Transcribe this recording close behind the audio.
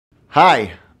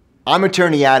Hi, I'm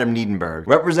attorney Adam Niedenberg,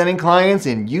 representing clients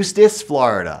in Eustis,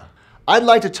 Florida. I'd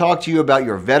like to talk to you about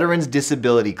your veteran's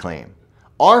disability claim.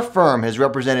 Our firm has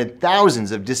represented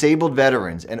thousands of disabled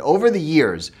veterans, and over the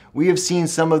years, we have seen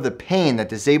some of the pain that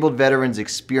disabled veterans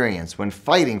experience when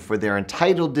fighting for their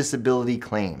entitled disability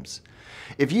claims.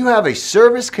 If you have a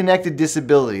service-connected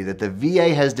disability that the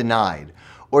VA has denied,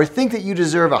 or think that you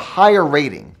deserve a higher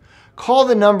rating, call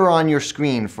the number on your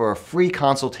screen for a free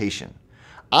consultation.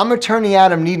 I'm attorney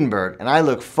Adam Niedenberg, and I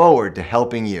look forward to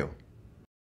helping you.